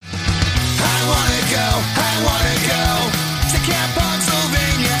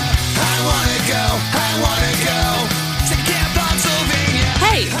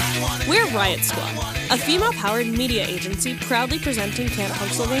Riot Squad, a female-powered media agency proudly presenting Camp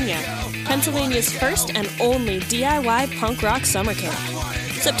Punksylvania, Pennsylvania's first and only DIY punk rock summer camp.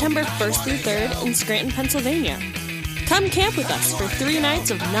 September 1st through 3rd in Scranton, Pennsylvania. Come camp with us for 3 nights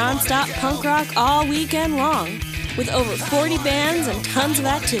of non-stop punk rock all weekend long, with over 40 bands and tons of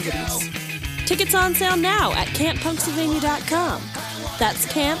activities. Tickets on sale now at camppunksylvania.com. That's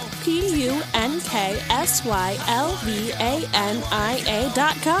camp,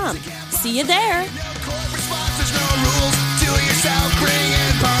 PUNKSYLVANIA.com. See you there.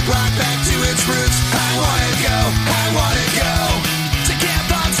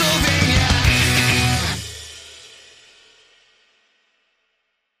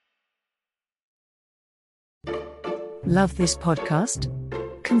 Love this podcast?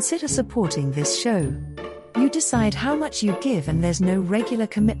 Consider supporting this show. You decide how much you give and there's no regular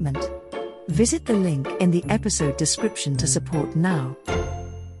commitment. Visit the link in the episode description to support now.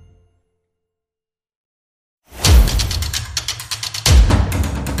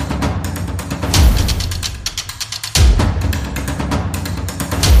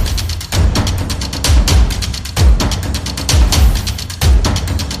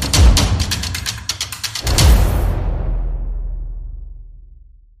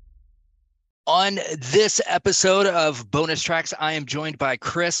 On this episode of Bonus Tracks, I am joined by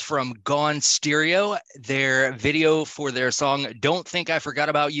Chris from Gone Stereo. Their video for their song Don't Think I Forgot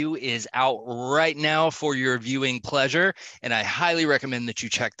About You is out right now for your viewing pleasure, and I highly recommend that you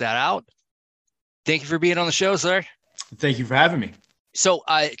check that out. Thank you for being on the show, sir. Thank you for having me. So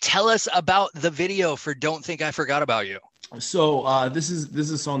tell us about the video for Don't Think I Forgot About You. So this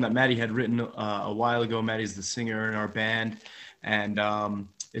is a song that Maddie had written a while ago. Maddie's the singer in our band, and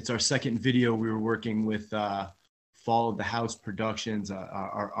it's our second video. We were working with Fall of the House Productions.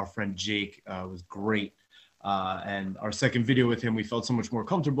 Our friend Jake was great. And our second video with him, we felt so much more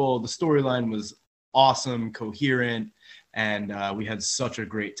comfortable. The storyline was awesome, coherent, and we had such a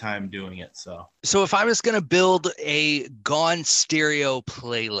great time doing it. So if I was going to build a Gone Stereo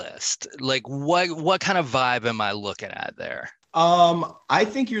playlist, like what kind of vibe am I looking at there? I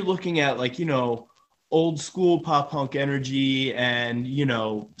think you're looking at old school pop punk energy and,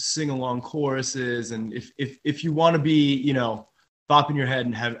 sing along choruses. And if you want to be, bopping your head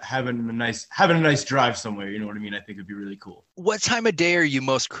and having a nice drive somewhere, you know what I mean? I think it'd be really cool. What time of day are you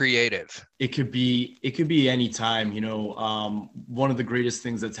most creative? It could be any time, one of the greatest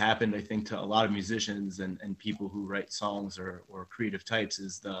things that's happened, I think, to a lot of musicians and people who write songs or creative types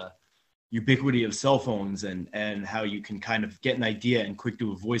is the ubiquity of cell phones and how you can kind of get an idea and quick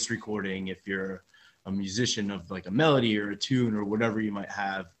do a voice recording if you're a musician of like a melody or a tune or whatever you might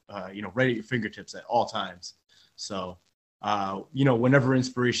have, right at your fingertips at all times. So, whenever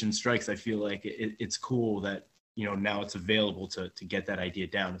inspiration strikes, I feel like it's cool that, now it's available to get that idea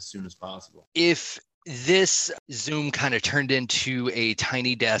down as soon as possible. If this Zoom kind of turned into a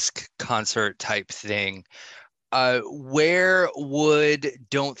Tiny Desk concert type thing, where would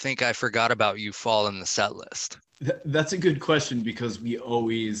Don't Think I Forgot About You fall in the set list? That's a good question because we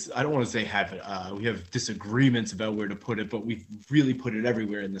always, I don't want to say we have disagreements about where to put it, but we've really put it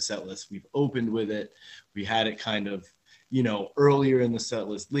everywhere in the set list. We've opened with it. We had it kind of, earlier in the set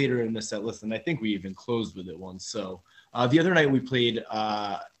list, later in the set list, and I think we even closed with it once. So the other night we played,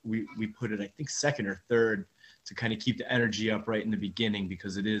 we put it, I think, second or third to kind of keep the energy up right in the beginning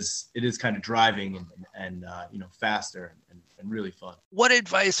because it is kind of driving and faster and really fun. What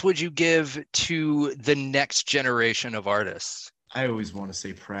advice would you give to the next generation of artists? I always want to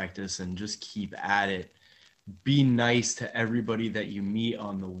say practice and just keep at it. Be nice to everybody that you meet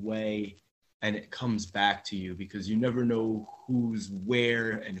on the way, and it comes back to you because you never know who's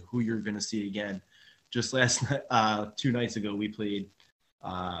where and who you're going to see again. Just last night, 2 nights ago, we played.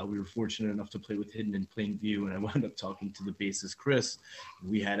 We were fortunate enough to play with Hidden in Plain View, and I wound up talking to the bassist Chris.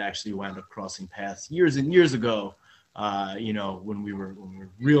 We had actually wound up crossing paths years and years ago. When we were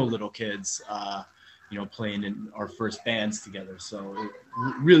real little kids, playing in our first bands together. So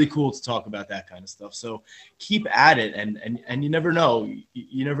really cool to talk about that kind of stuff. So keep at it, and you never know.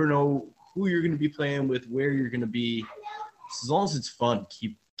 You never know who you're going to be playing with, where you're going to be. As long as it's fun,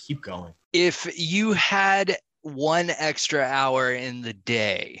 keep going. If you had 1 extra hour in the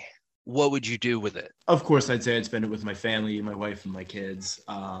day, what would you do with it? Of course, I'd say I'd spend it with my family, my wife and my kids.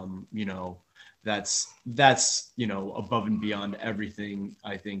 That's above and beyond everything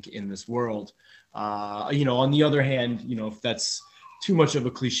I think in this world. On the other hand, if that's too much of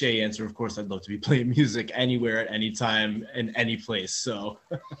a cliche answer, of course I'd love to be playing music anywhere at any time in any place. So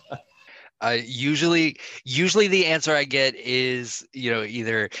Usually the answer I get is,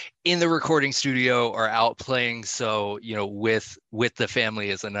 either in the recording studio or out playing. So, with the family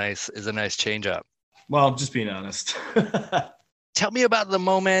is a nice change up. Well, I'm just being honest. Tell me about the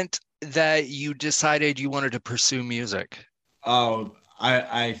moment that you decided you wanted to pursue music. Oh,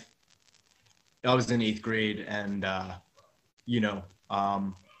 I was in 8th grade, and I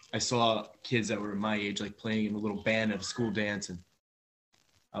saw kids that were my age like playing in a little band at a school dance, and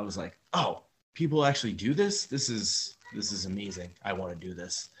I was like, oh, people actually do this? This is amazing. I want to do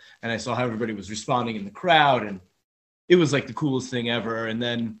this. And I saw how everybody was responding in the crowd, and it was like the coolest thing ever. And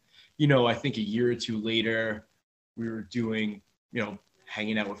then, I think a year or two later, we were doing,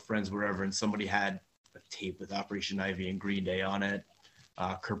 hanging out with friends wherever, and somebody had a tape with Operation Ivy and Green Day on it,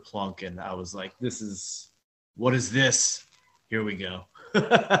 Kerplunk, and I was like, what is this? Here we go.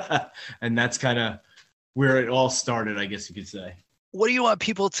 And that's kind of where it all started, I guess you could say. What do you want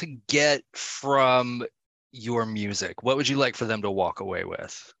people to get from your music? What would you like for them to walk away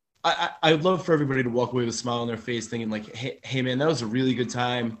with? I'd love for everybody to walk away with a smile on their face thinking like, hey man, that was a really good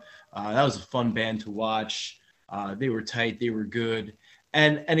time. That was a fun band to watch. They were tight. They were good.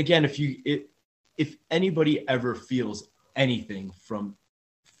 And again, if anybody ever feels anything from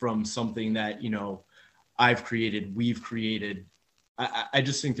something that, I've created, we've created, I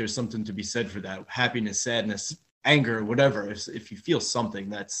just think there's something to be said for that. Happiness, sadness, anger, whatever. If you feel something,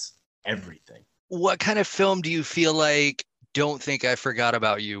 that's everything. What kind of film do you feel like Don't Think I Forgot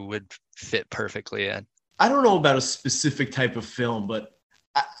About You would fit perfectly in? I don't know about a specific type of film, but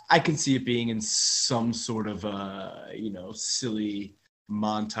I can see it being in some sort of silly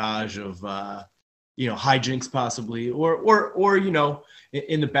montage of hijinks possibly, or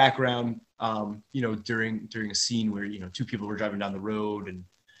in the background, during a scene where two people were driving down the road and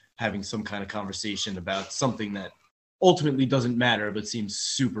having some kind of conversation about something that ultimately doesn't matter but seems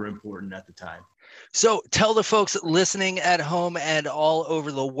super important at the time. So tell the folks listening at home and all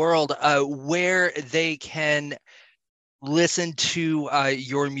over the world where they can listen to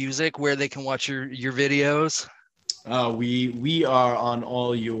your music, where they can watch your videos. We are on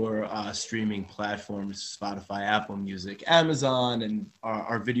all your streaming platforms: Spotify, Apple Music, Amazon, and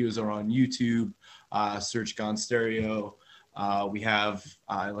our videos are on YouTube. Search Gone Stereo. We have,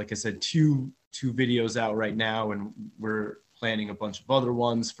 like I said, two videos out right now, and we're planning a bunch of other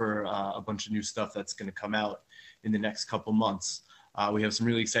ones for a bunch of new stuff that's going to come out in the next couple months. We have some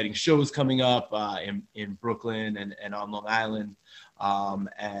really exciting shows coming up in Brooklyn and on Long Island.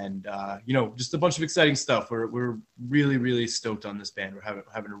 Just a bunch of exciting stuff. We're really, really stoked on this band. We're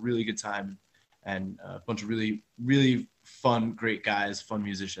having a really good time, and a bunch of really, really fun, great guys, fun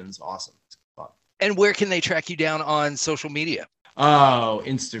musicians. Awesome. It's fun. And where can they track you down on social media? Oh,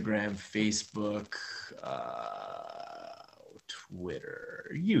 Instagram, Facebook,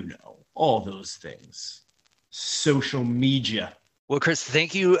 Twitter, all those things. Social media. Well, Chris,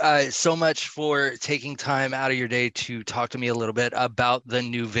 thank you so much for taking time out of your day to talk to me a little bit about the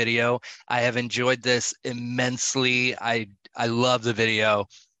new video. I have enjoyed this immensely. I love the video.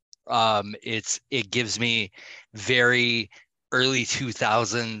 It gives me very early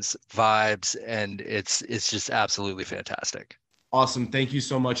 2000s vibes, and it's just absolutely fantastic. Awesome. Thank you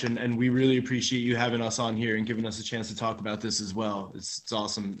so much. And we really appreciate you having us on here and giving us a chance to talk about this as well. It's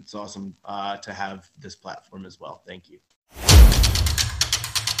awesome. It's awesome to have this platform as well. Thank you.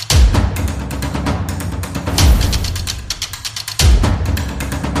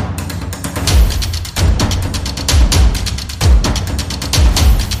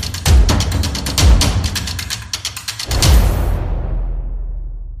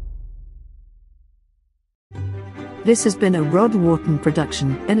 This has been a Rod Wharton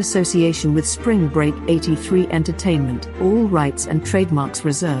production in association with Spring Break 83 Entertainment. All rights and trademarks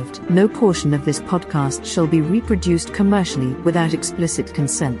reserved. No portion of this podcast shall be reproduced commercially without explicit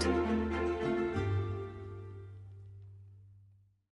consent.